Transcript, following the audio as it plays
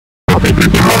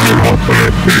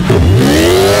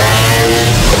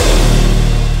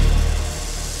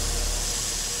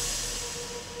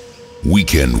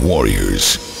Weekend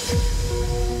warriors.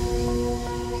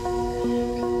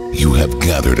 You have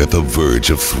gathered at the verge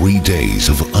of 3 days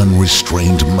of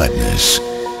unrestrained madness.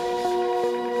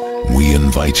 We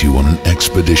invite you on an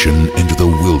expedition into the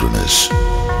wilderness.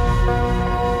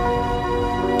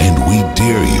 And we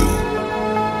dare you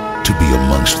to be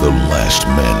amongst the last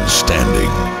men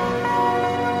standing.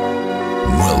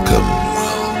 Welcome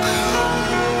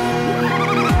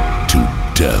to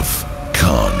DEF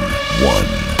CON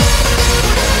 1.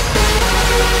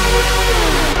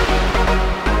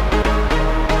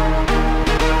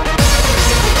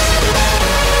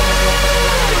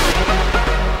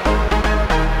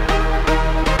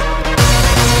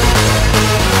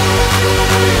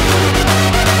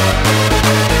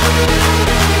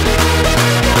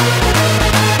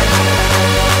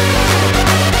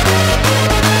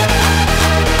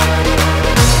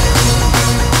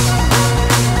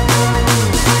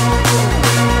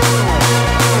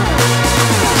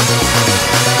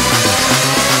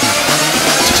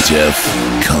 DEF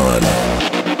CON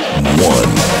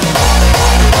 1.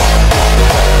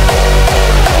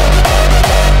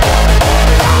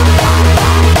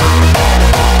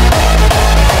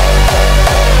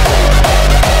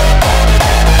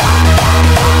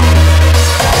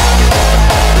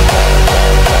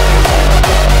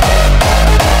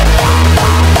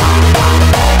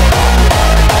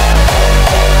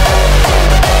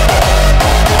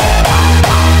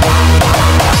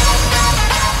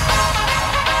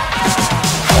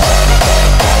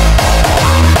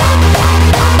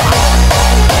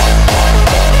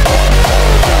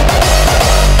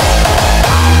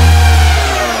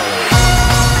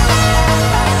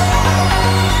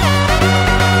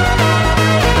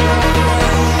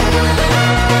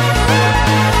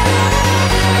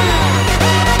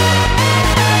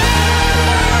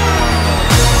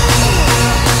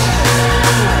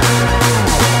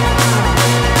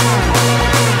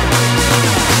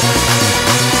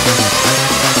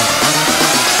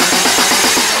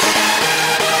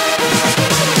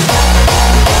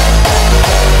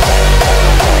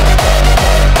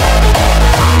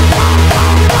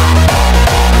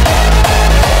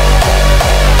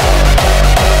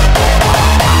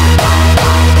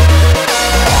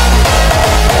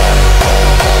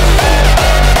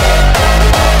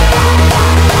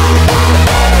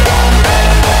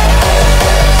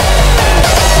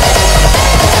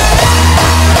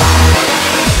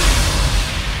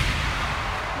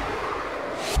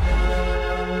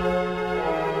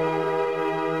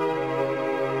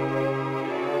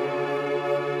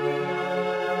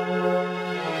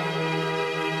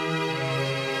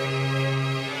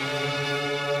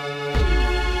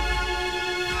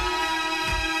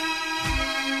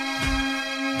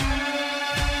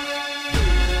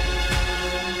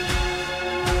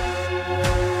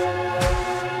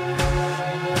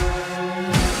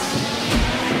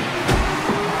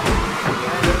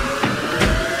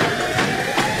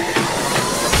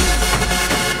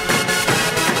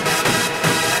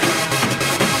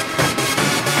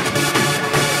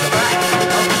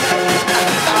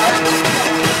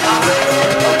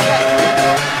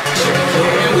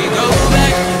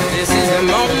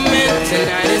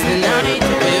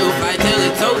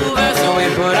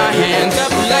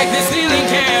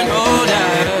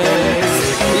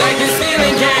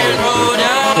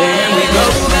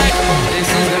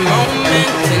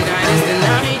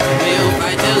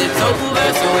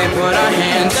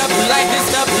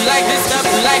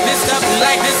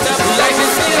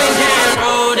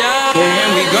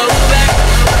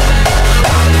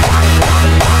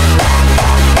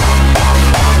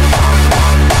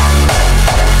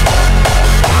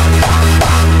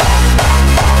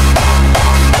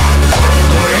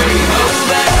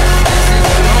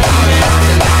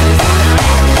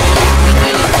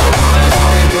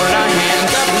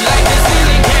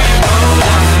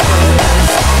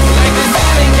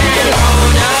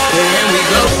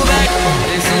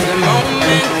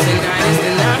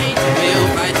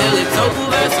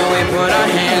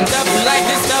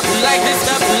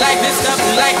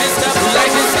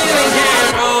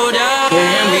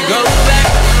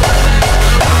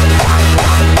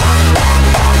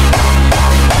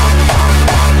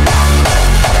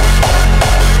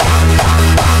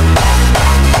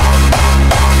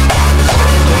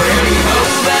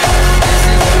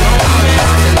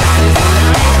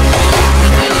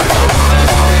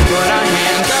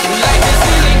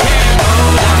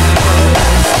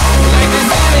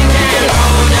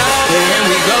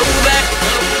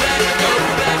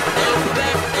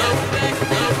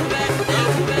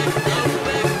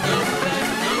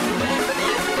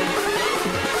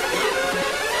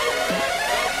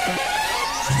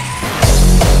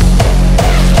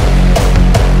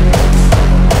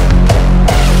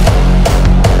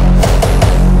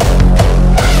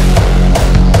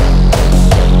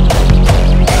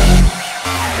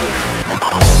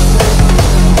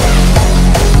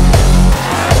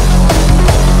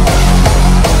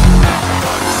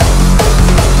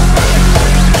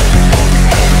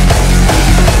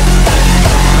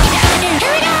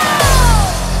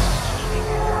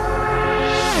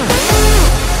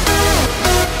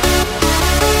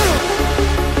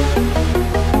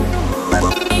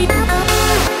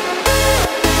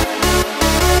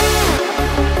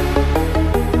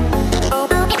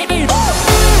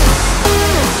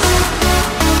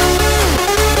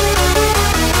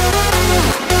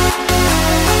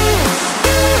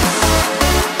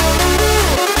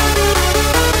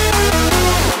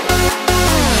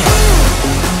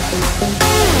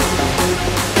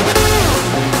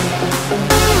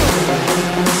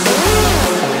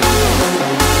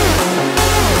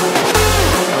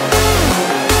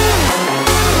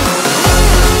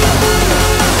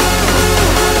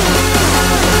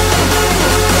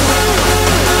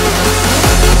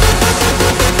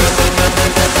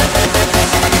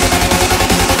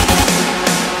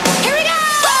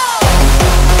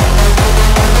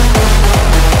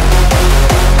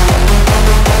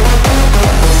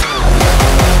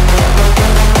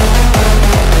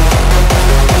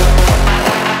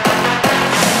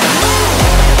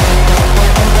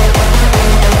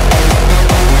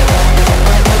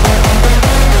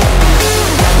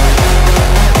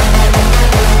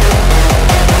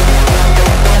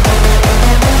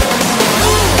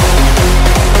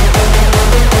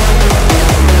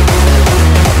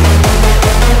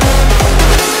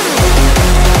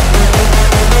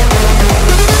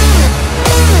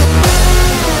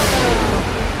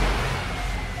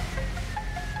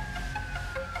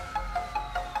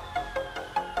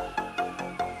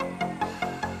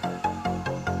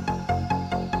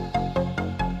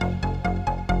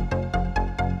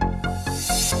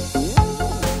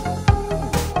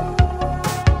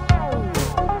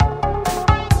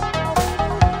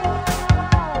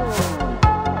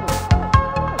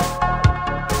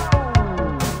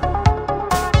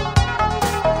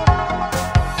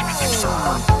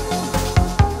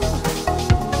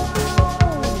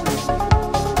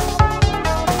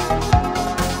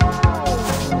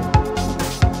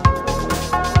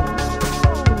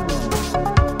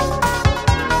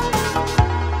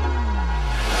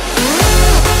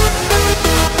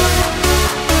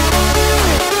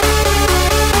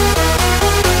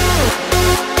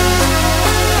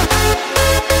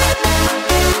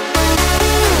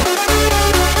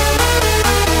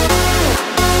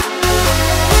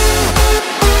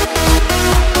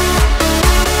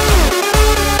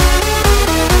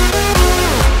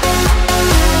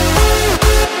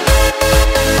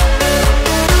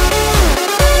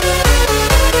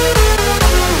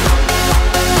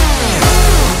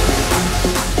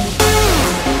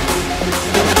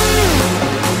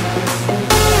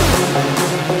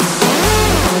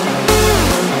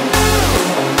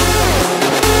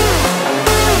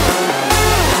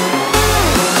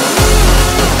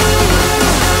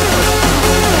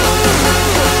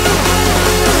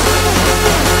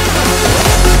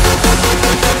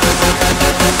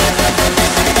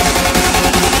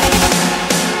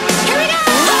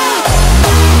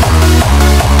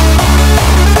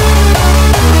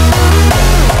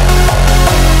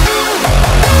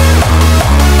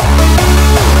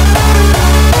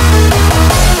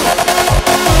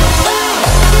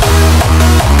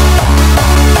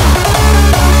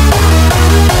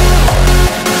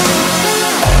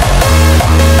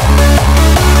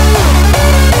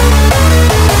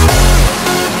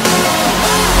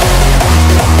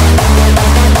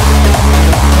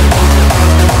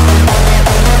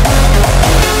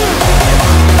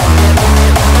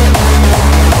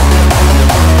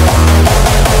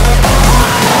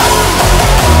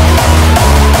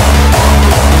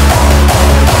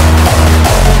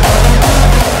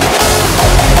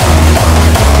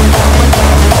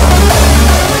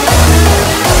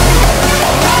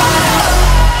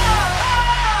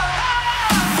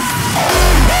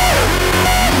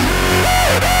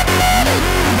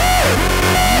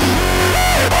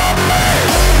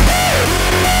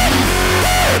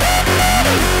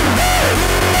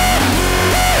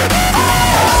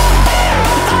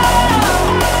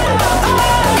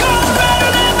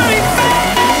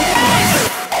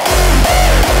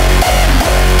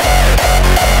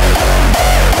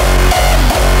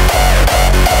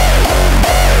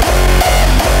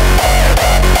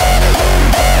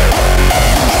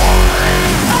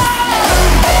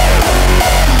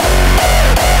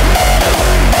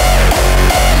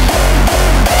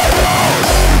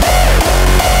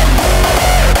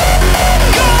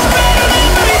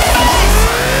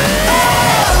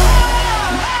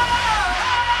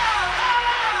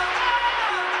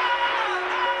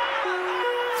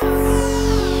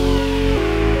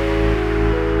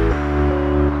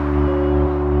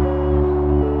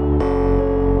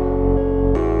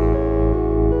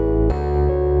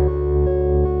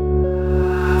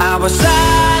 was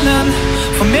silent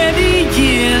for many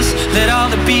years. Let all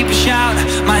the people shout,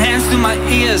 my hands to my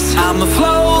ears. I'm a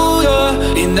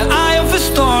floater in the eye of a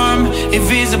storm,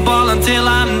 invisible until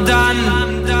I'm done.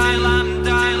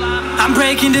 I'm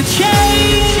breaking the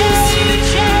chains.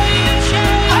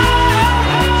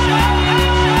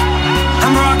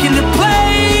 I'm rocking the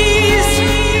place.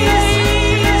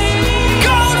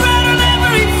 Gold red on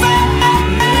every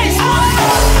face.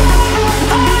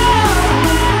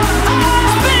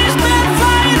 Spaceman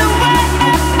flying away.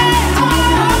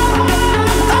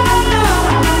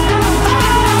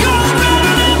 Gold red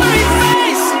on every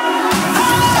face.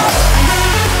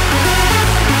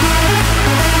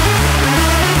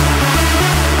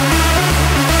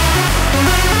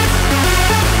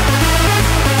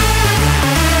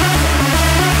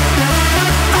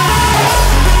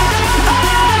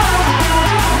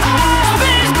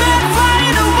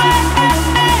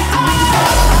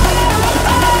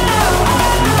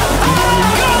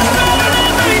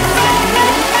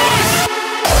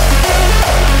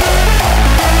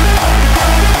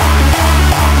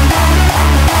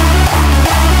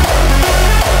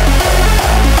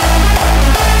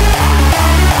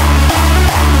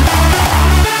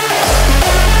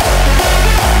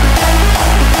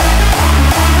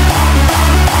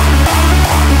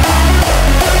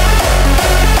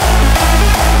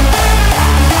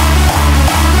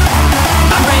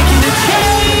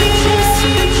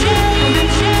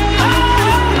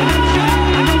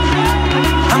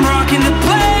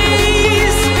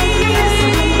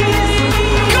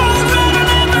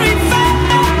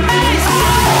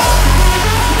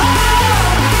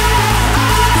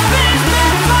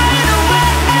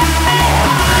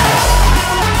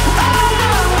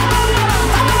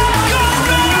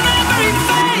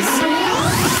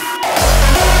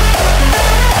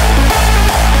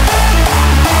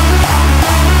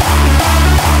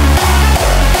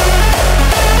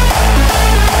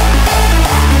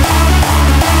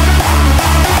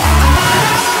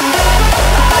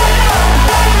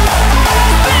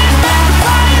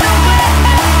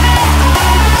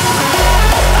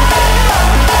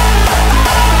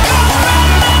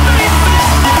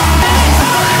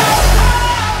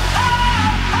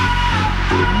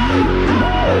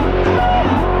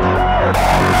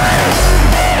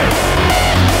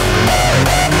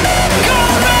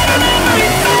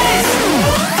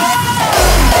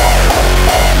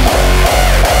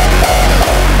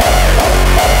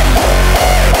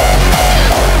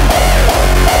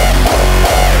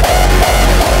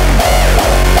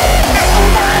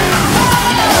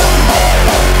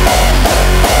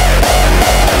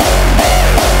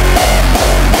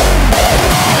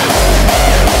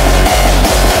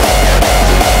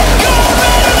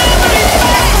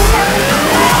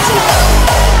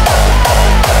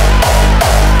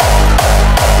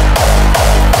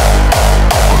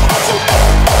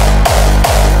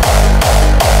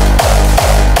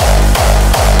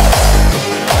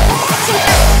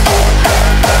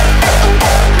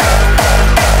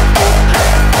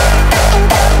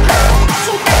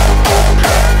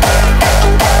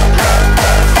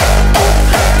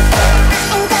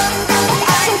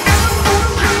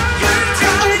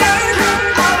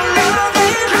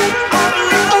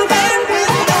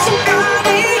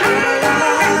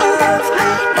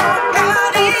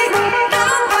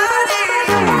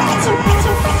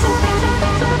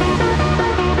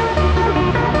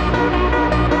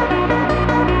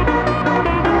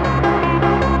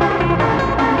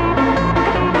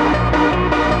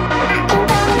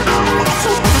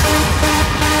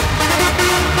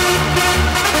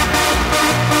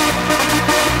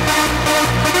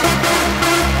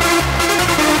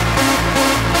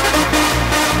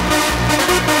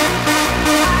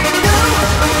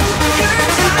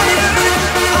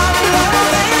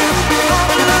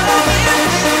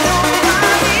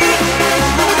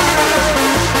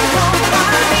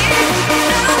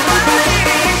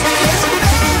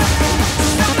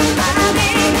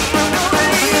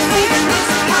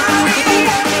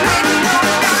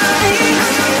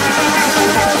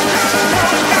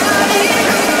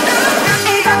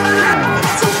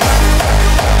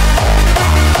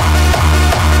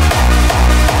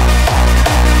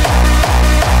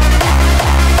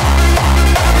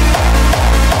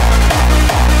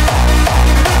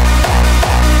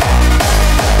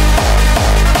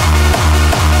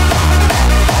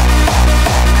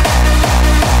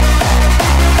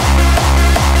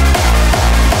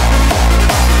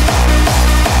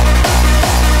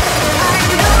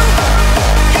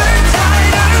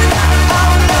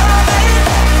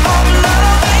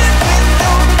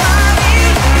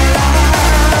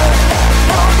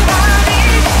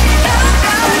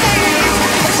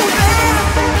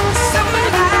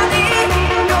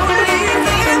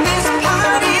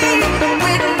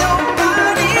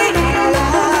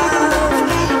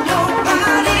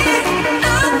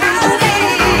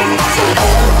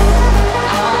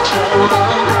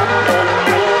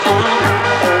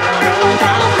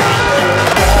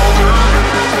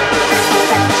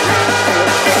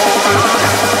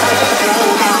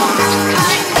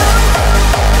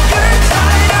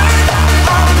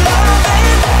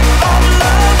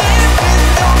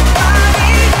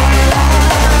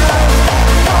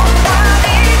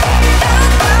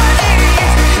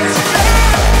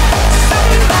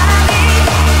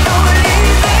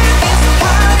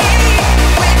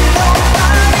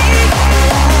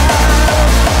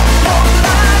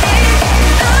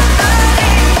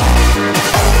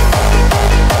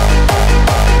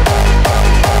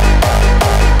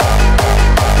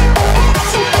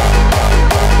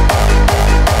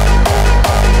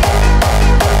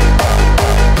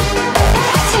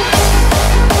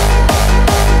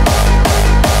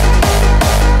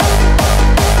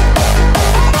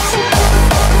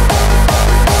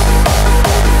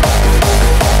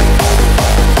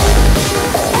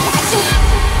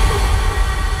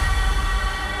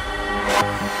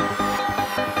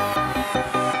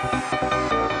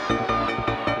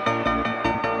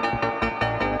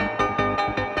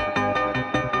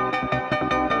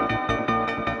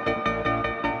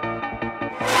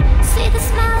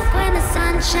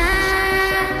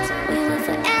 shines. We will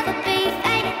forever be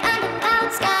faded under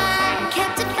cold sky,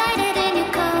 captivated in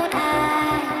your cold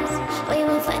eyes. We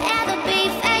will forever be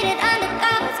faded under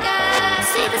cold sky.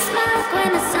 See the smoke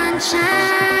when the sun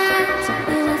shines.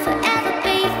 We will forever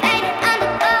be faded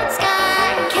under cold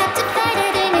sky,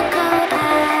 captivated in your cold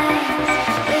eyes.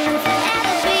 We will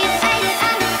forever be faded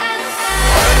under cold sky.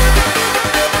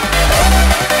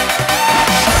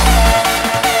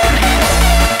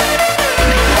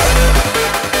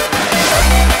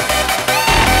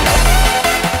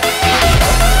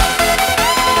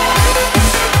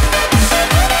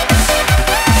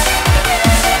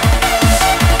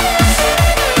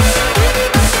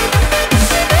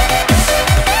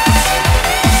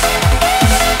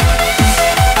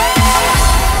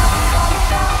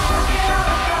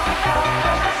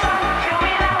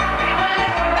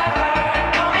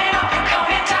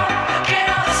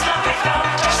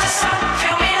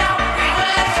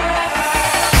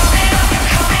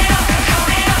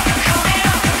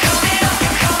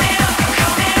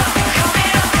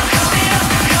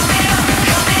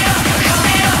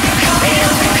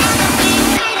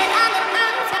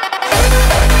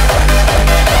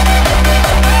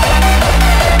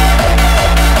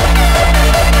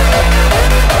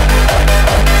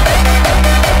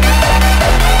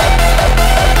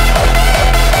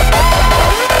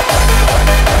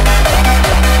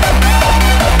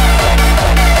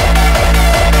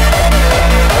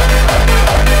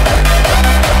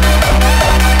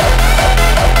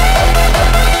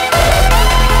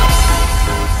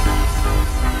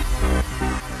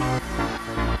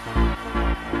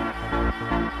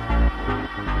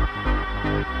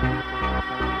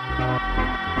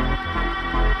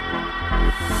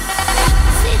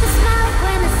 See the smoke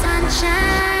when the sun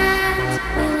shines.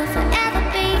 We will forever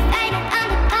be faded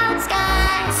under cold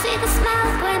sky. See the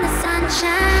smoke when the sun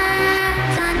shines.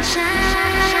 Sunshine.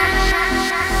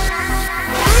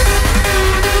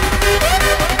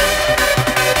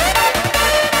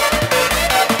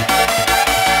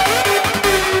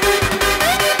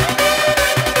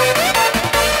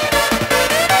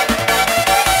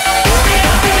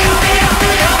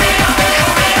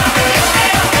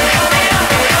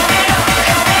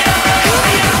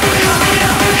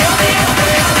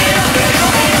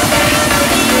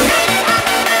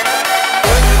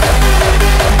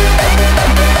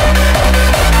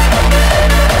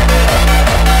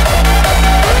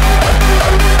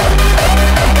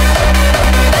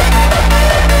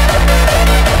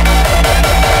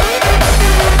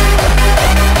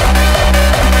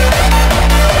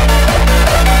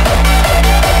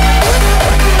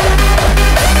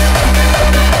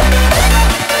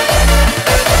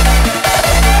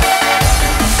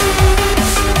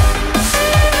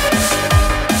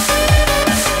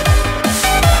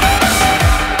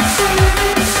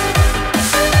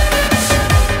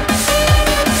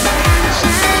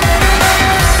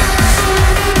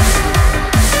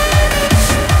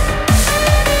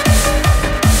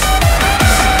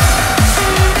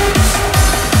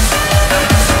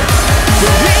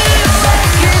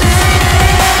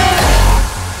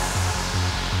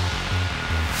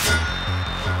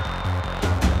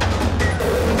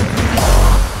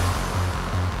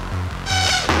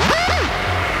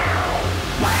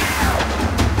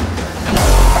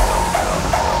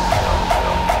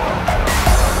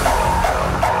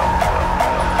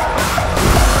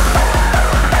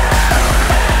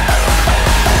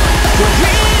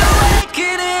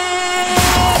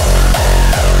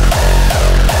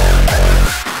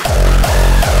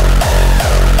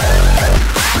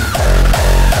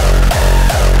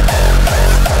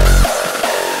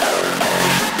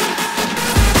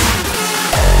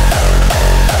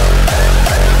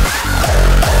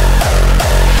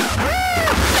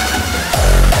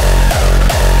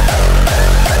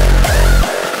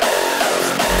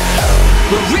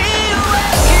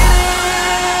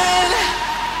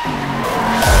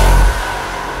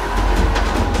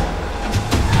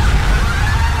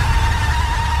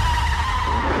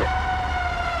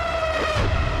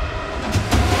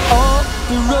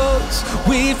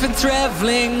 We've been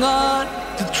traveling on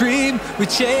the dream we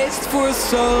chased for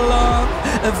so long.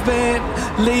 I've been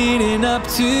leading up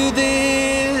to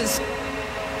this.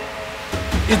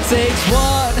 It takes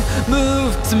one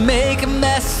move to make a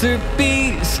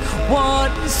masterpiece,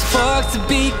 one spark to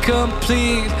be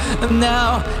complete, and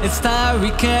now it's time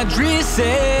we can't resist.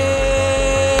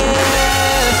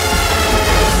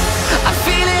 I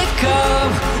feel it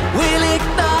come, we'll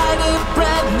ignite a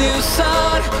brand new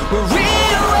sun. We're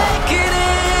reawakening,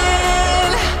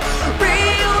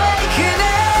 reawakening.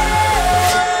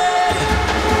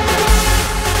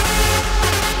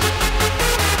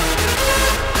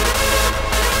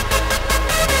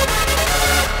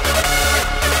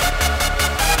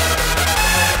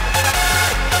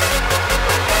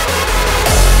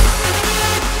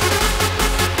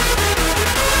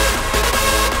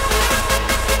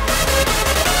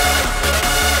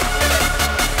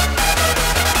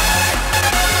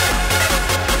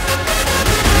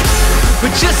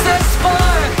 just a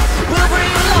spark will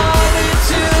bring light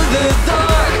into the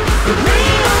dark.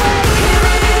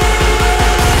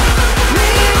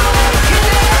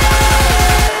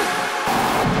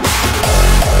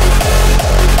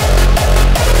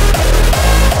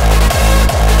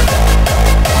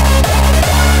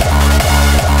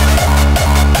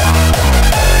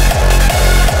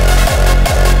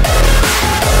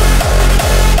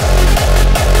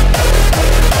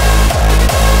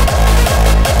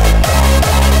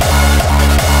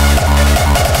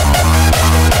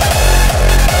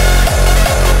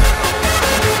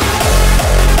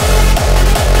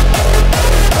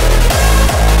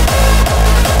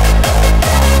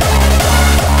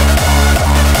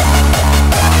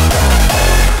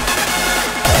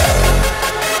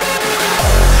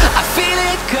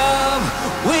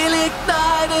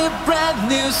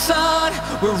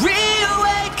 We're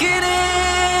reawakening,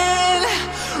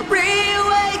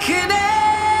 reawakening.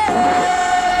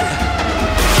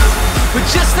 We're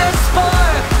just a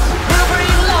spark, we'll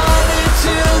bring light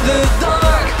into the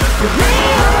dark. We're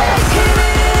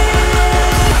reawakening,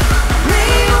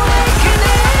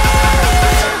 reawakening.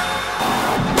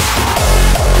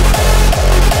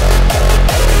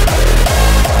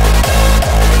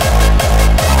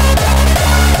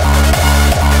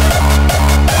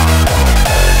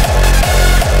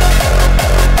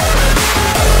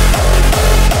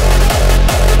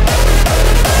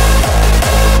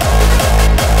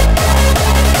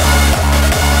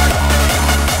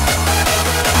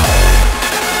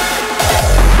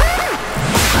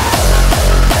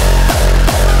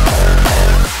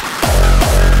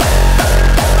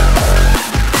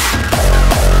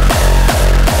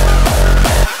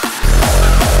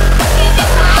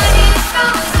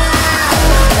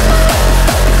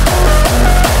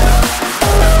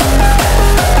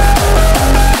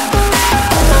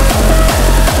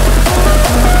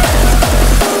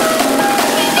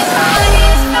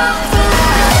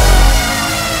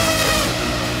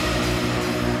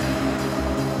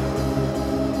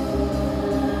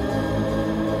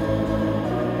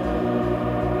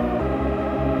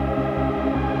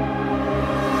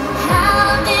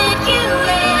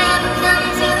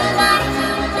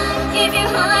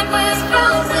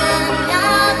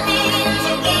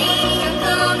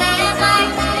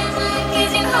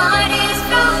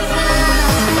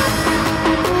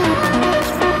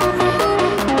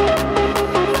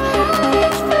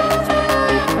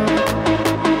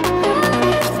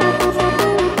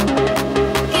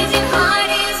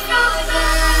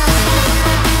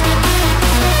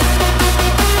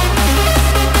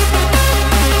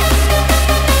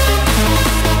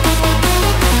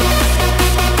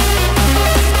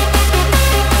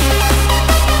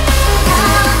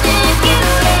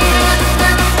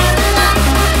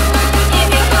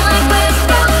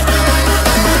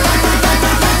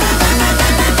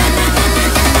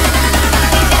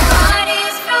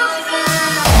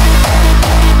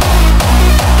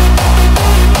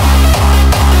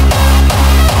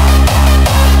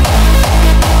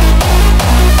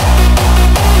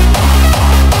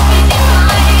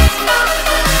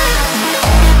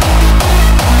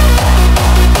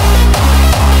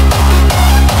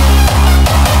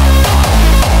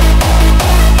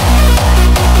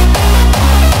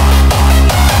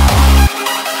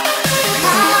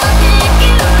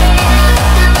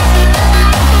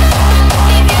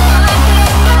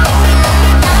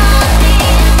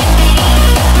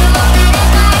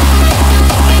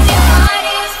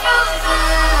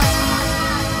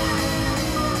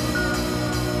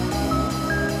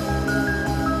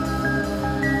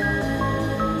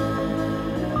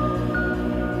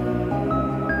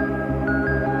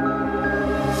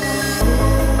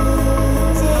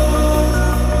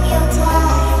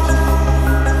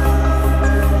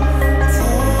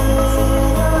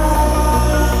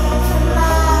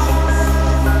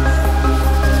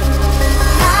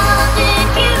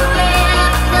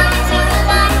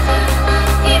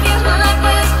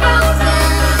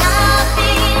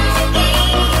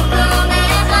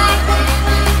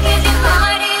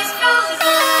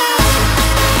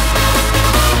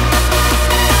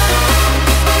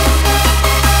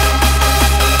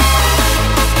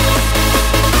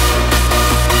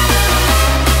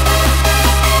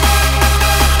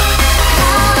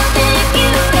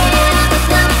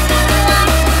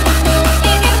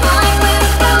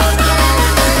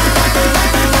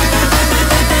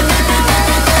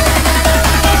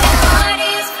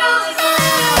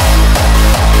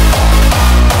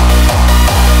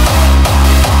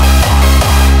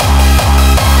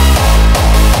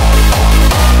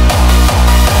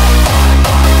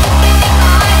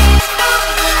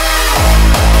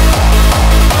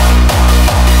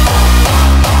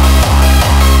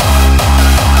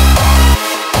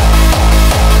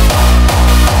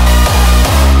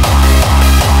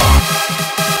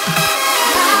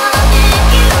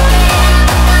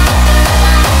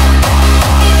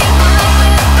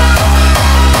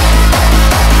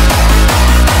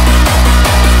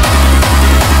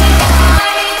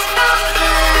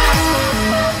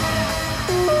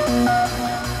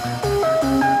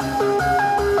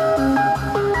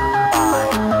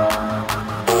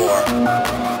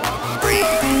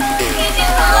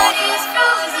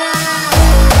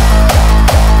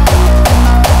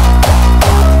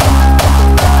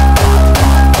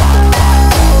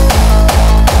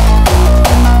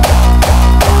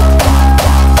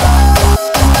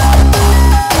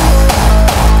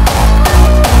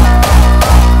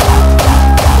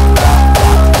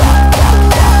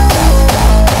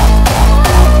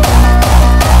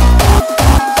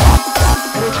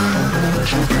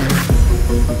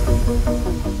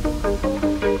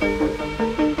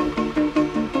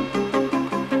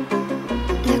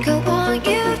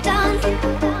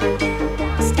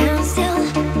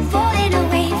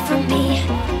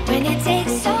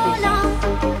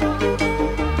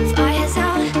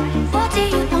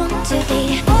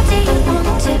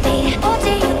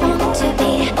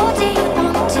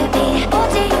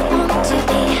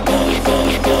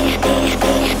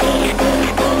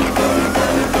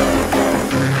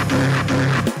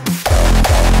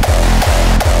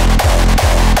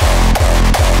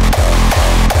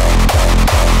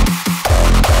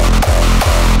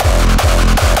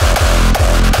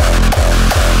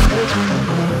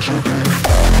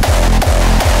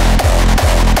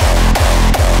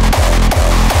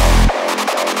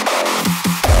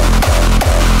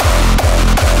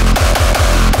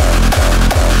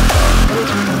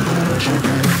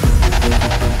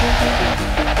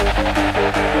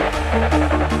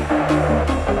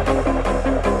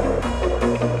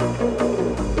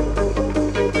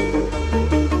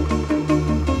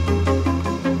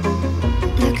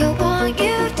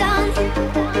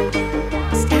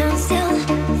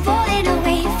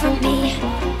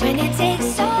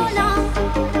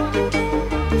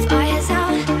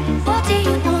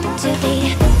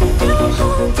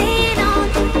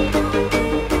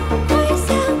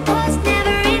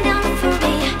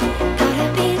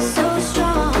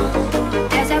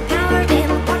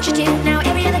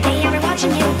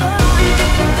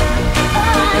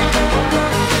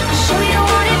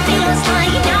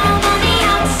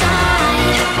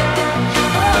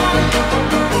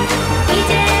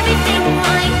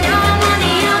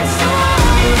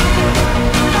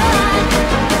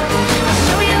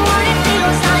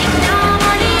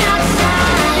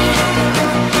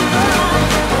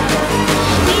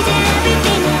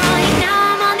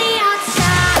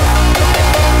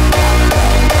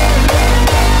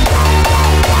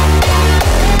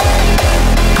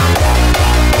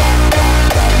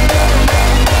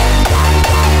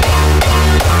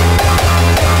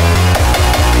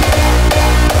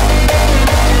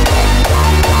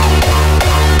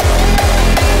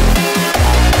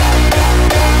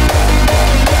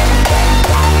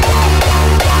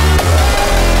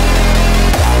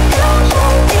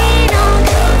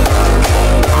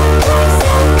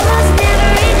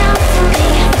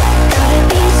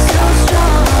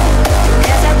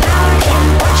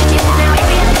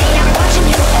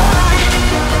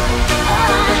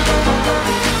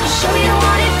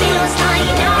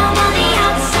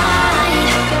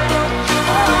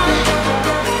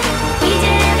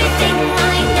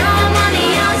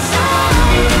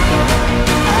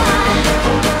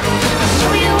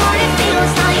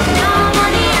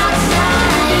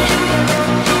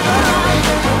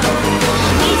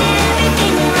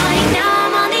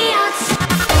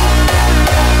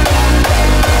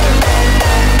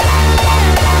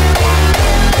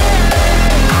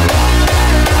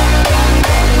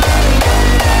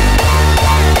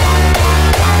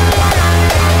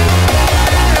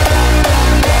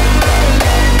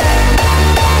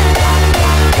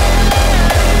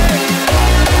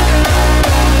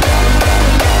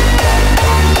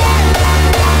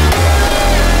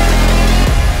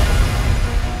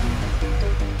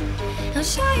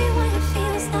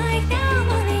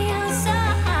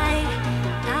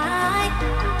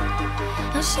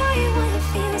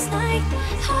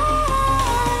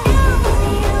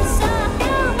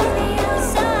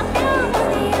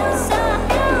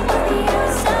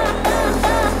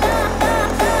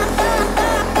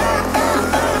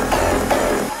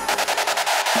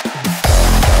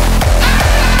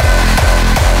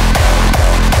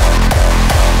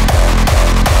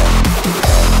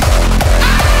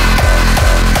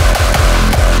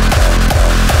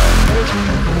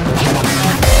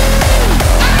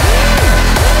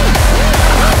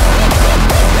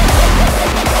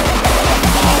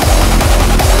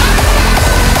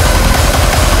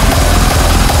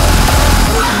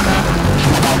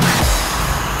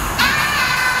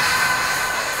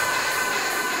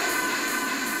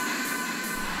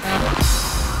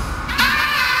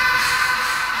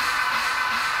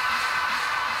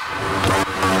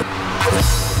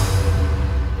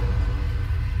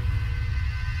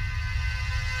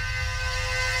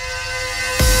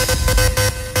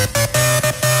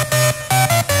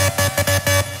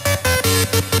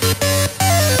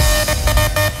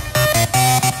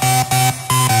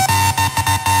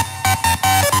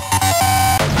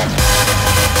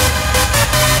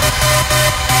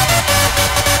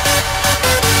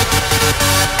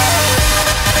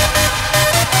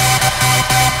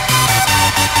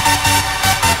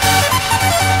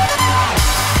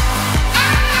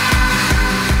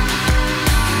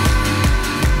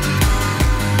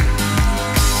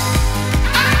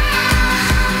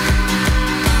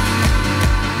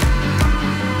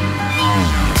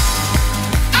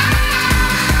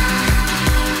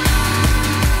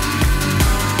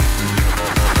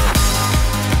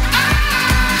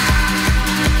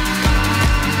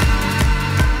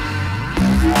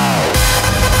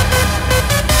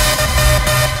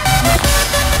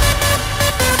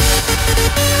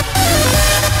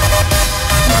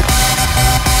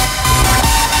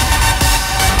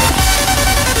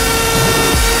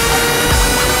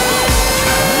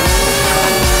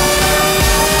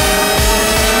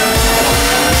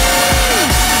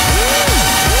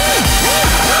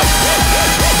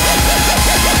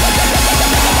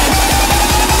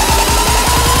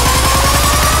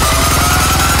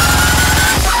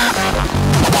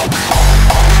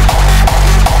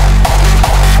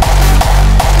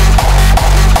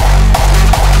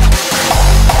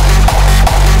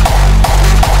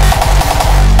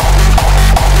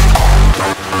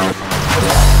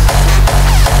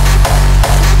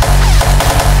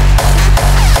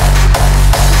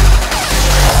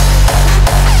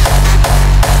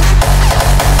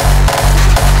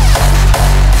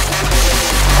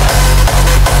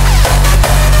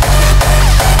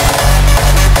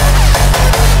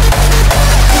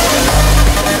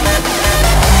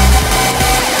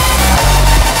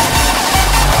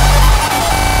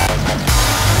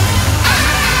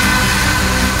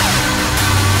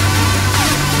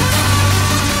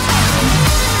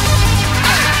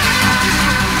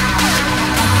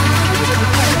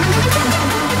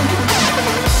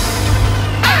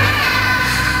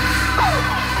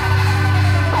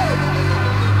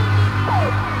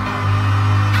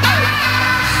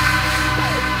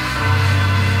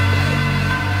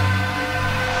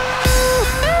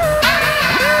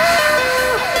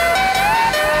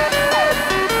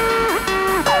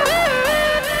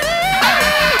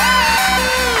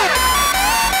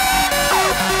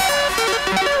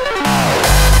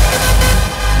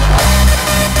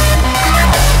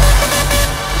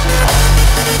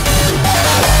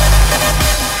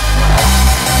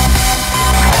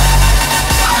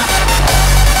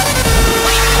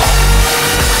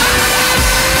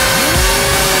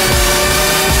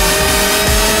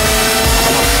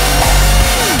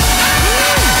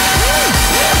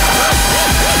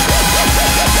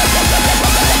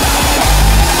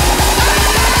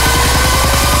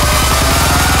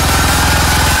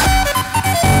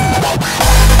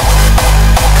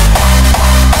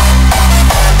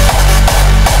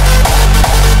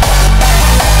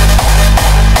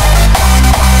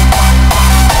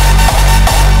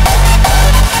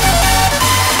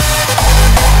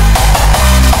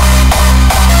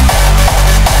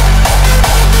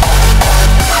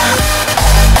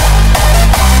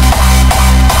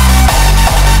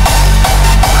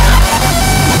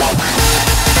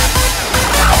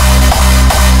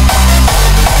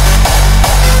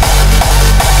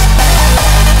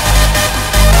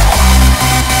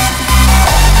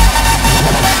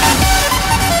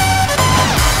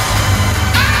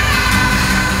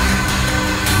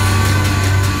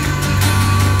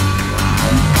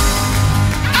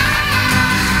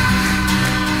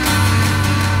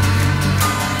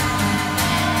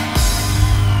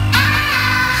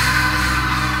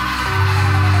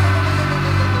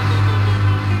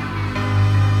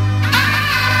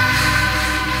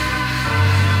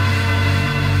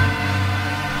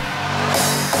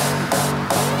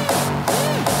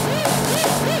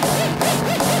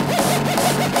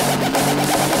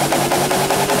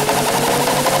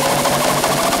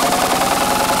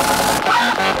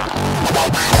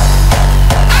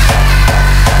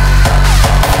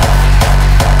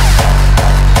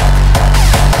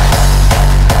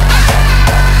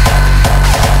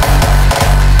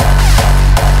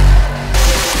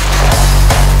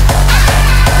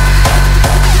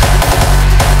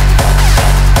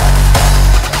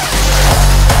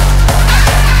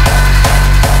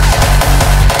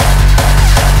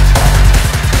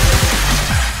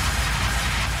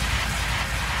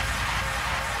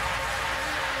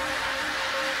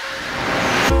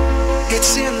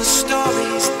 It's in the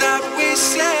stories that we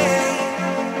say,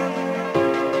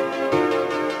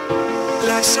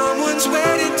 like someone's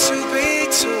waiting to be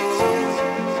told.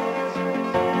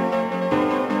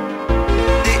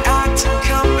 The act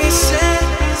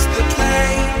encompasses the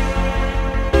play.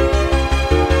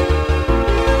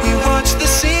 We watch the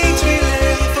scenes we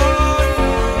live on.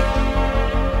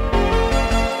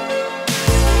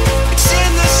 It's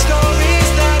in the stories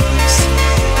that we see.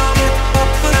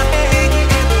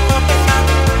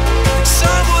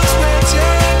 Someone's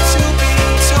waiting to be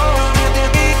told.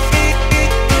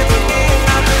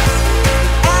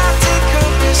 Act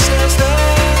encompasses the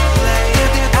play.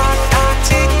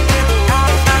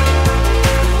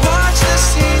 Watch the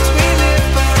scenes we live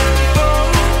by.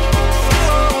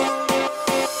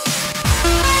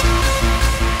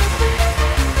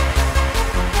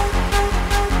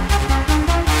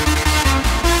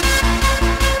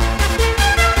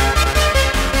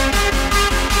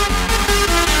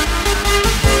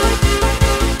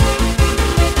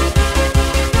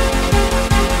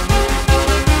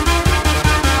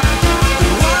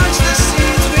 Watch the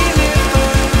scenes we live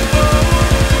by.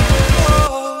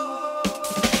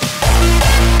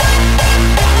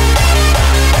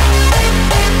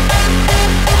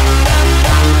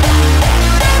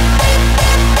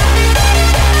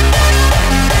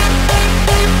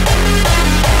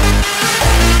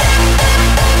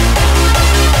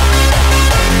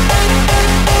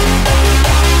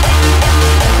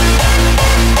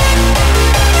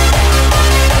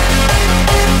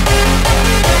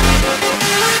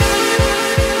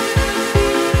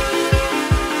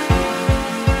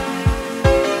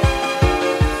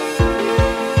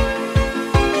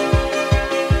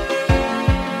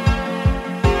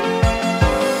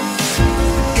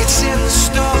 It's in the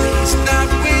stories that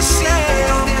we say,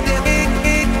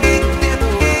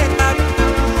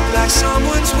 like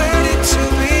someone's waiting to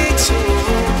be told.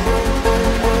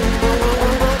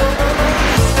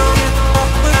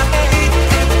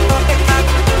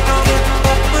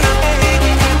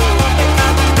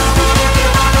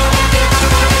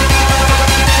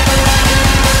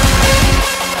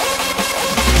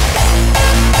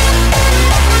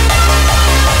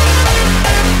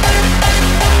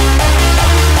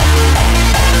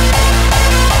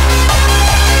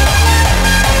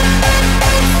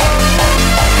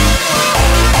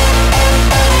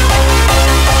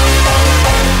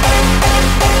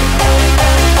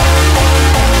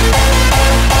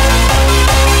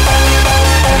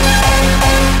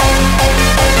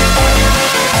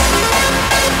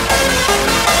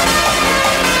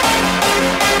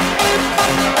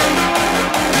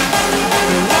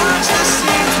 Watch the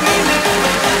scenes we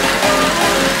live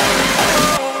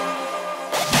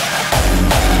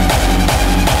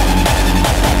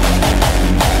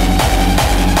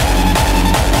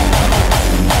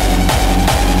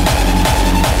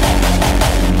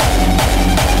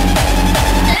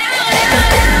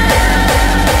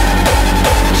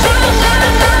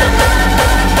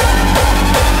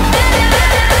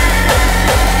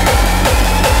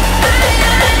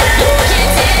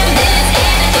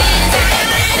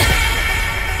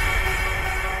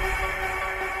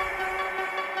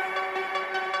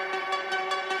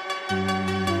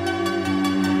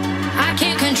I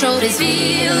can't control this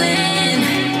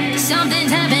feeling.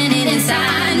 Something's happening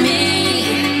inside me.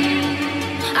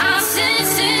 Our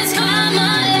senses come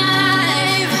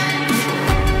alive.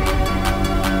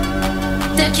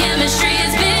 The chemistry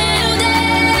is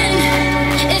building.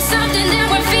 It's something that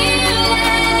we're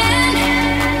feeling.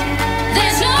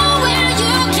 There's nowhere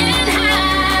you can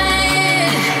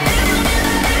hide.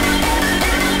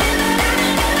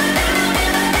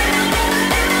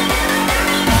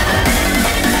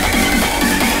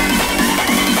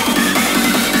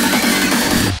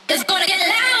 It's gonna get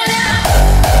louder.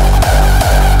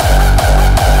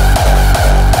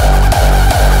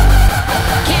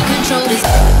 Can't control this.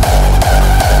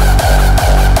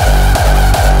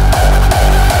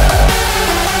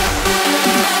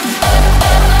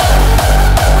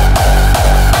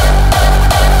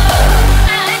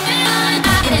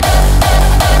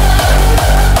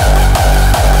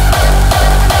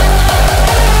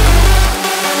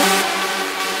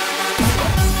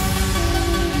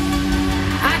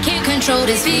 I can't control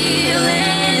this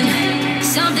feeling.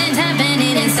 Something's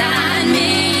happening inside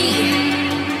me.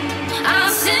 Our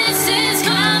senses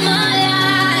come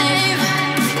alive.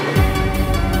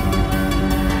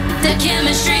 The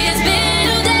chemistry is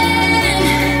building.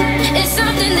 It's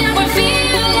something that we're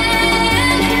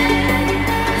feeling.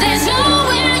 There's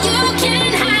nowhere you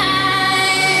can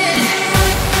hide.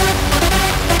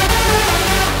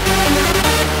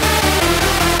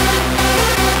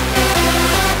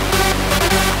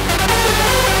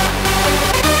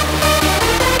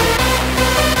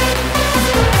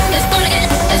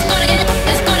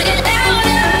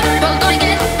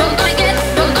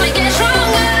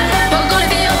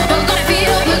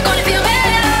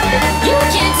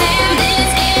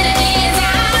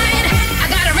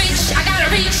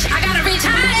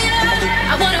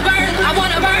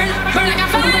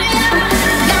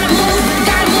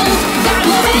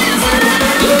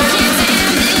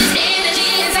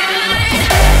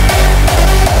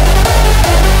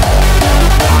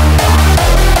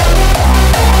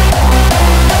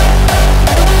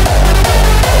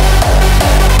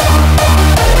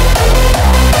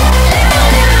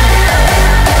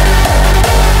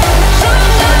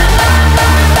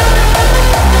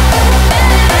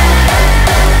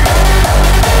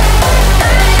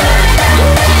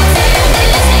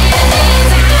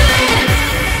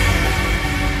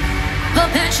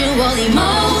 sensual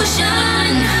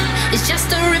emotion. It's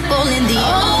just a ripple in the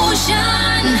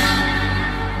ocean,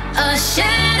 a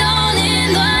shadow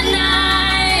in the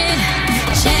night.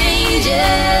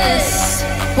 Changes,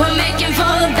 we're making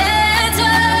for the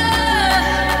better.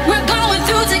 We're going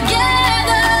through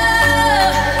together.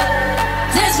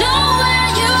 There's nowhere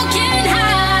you can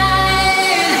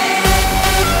hide.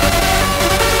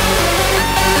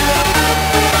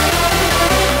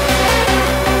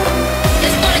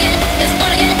 Let's party it, let's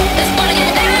party it, let's party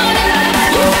it louder.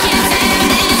 You can't stand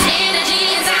this energy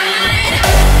inside.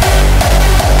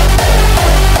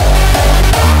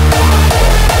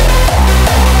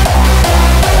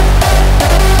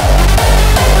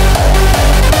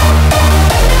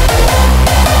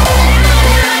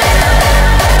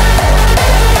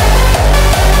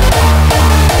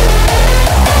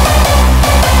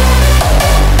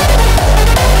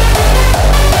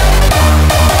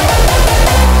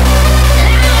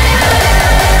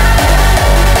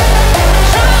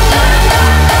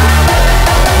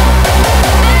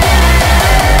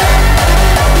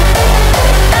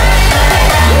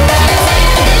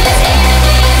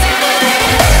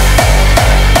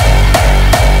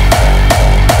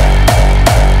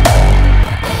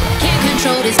 Can't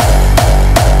control this.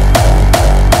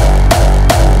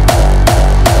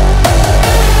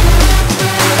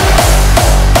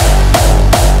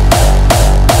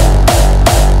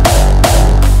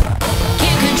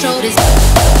 Can't control this.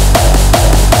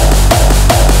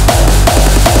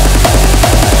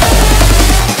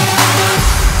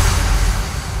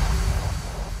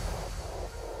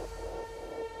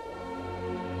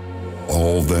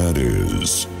 All that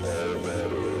is,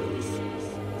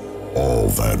 all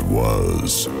that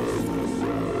was,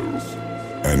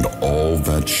 and all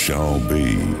that shall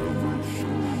be.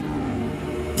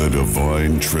 The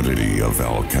divine trinity of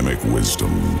alchemic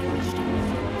wisdom,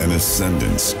 an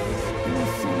ascendance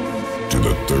to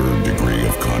the third degree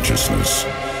of consciousness.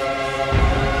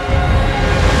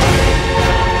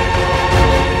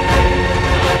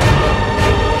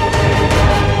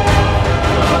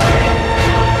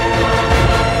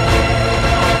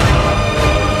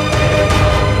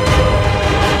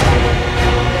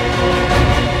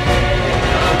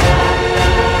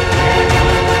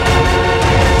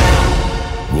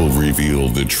 Will reveal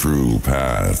the true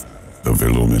path of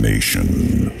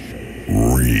illumination.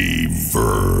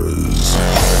 Reverze.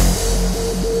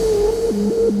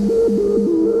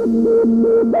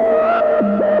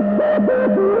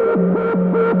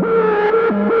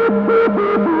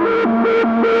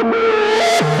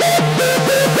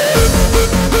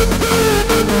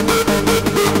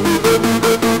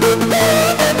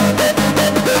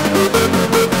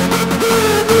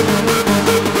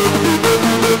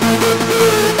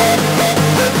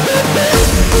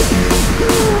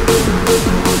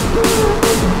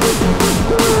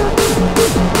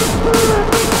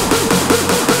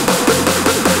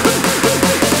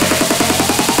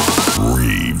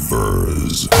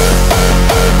 Reverze.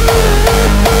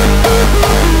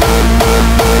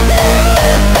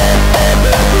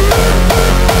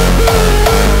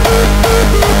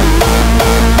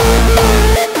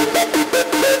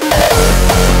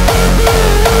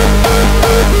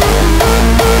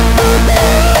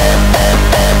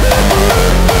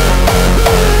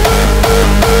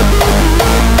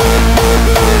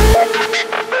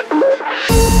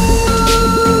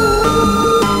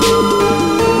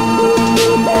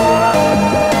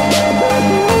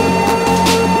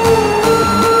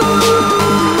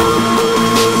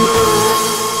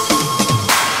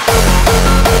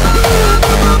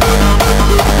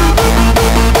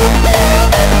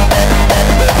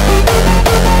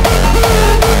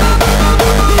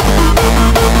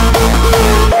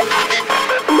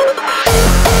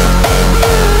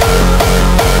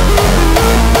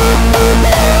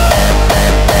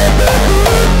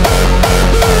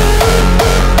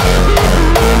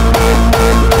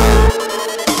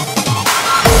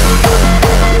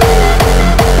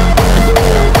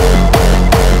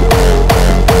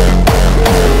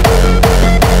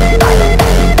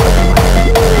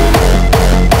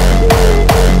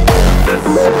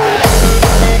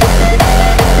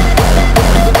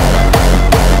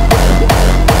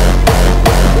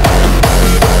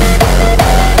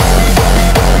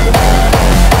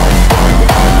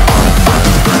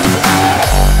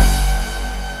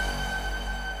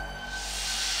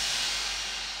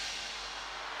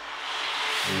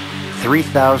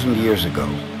 "3,000 years ago,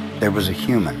 there was a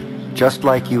human, just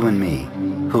like you and me,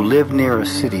 who lived near a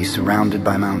city surrounded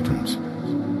by mountains.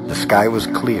 The sky was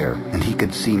clear, and he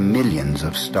could see millions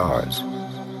of stars.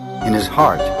 In his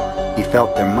heart, he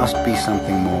felt there must be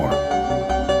something more.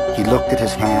 He looked at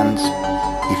his hands,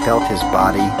 He felt his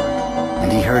body,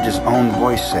 and he heard his own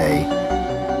voice say,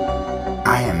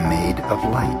 "I am made of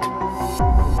light."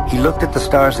 He looked at the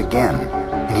stars again,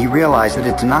 and he realized that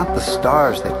it's not the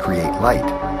stars that create light,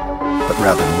 but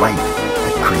rather light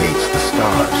that creates the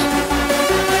stars.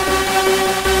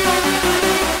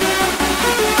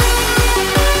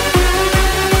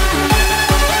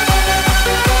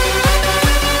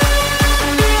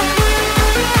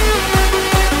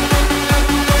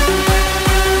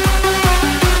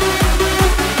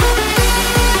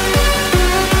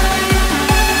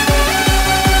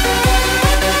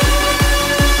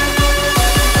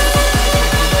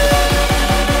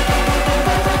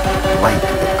 Light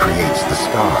that creates the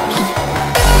stars.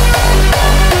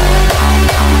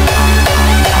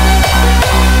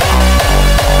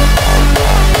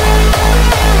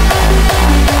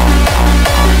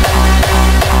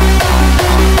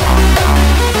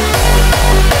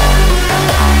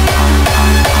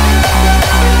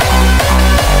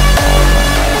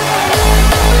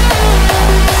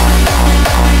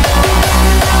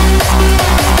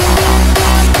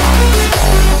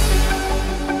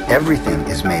 Everything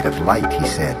is made of light, he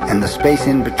said, and the space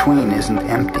in between isn't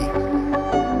empty.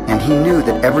 And he knew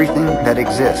that everything that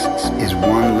exists is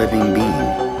one living being,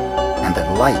 and that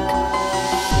light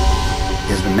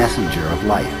is the messenger of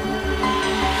life.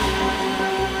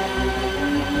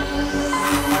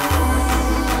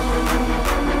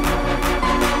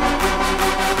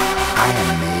 I am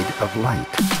made of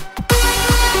light.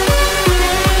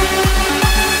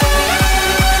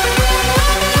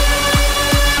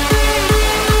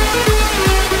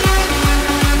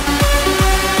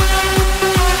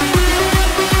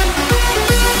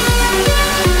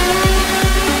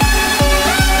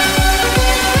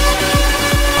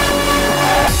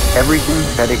 Everything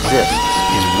that exists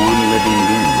is one living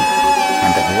being,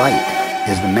 and that light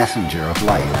is the messenger of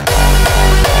life.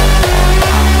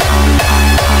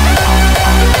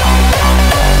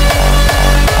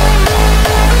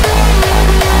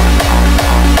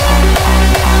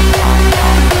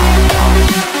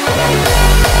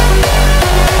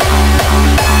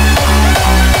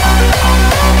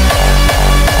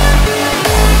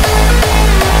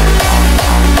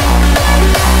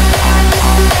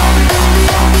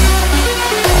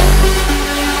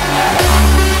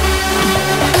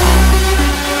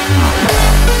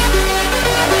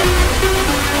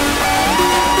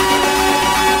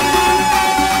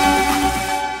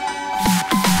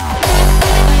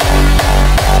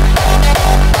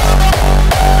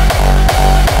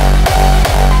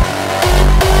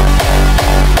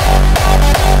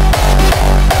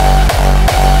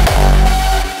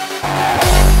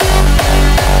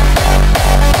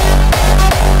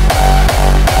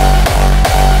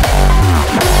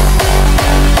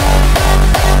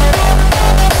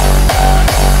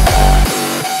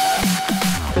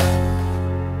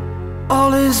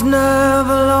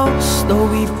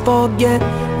 Forget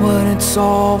what it's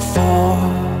all for.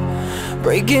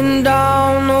 Breaking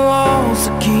down the walls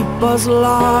that keep us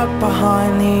locked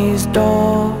behind these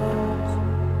doors.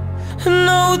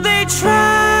 No, they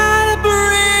try to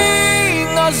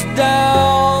bring us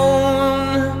down.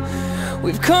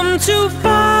 We've come too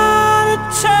far to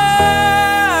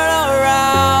turn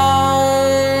around.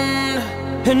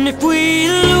 And if we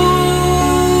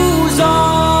lose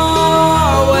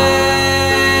our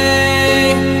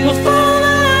way, we'll fall.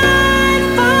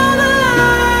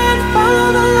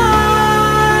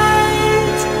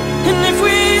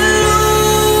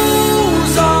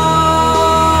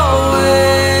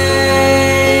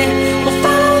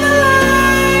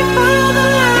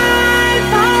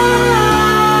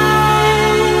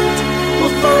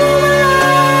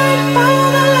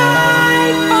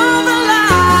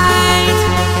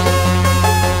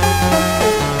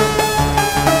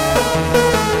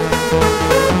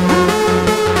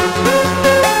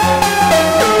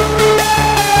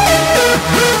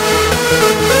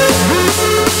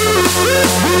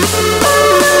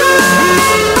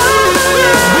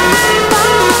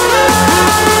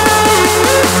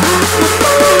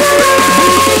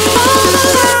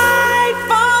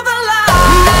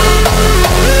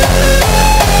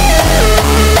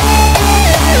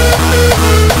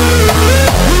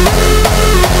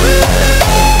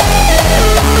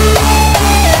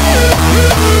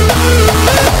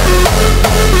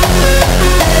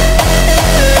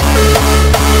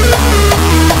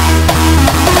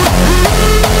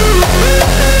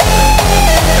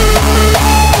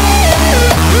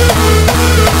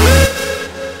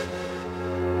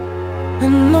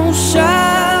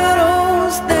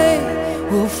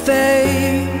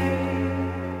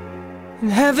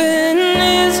 Heaven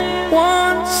is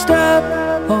one step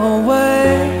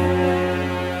away.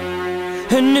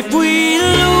 And if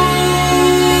we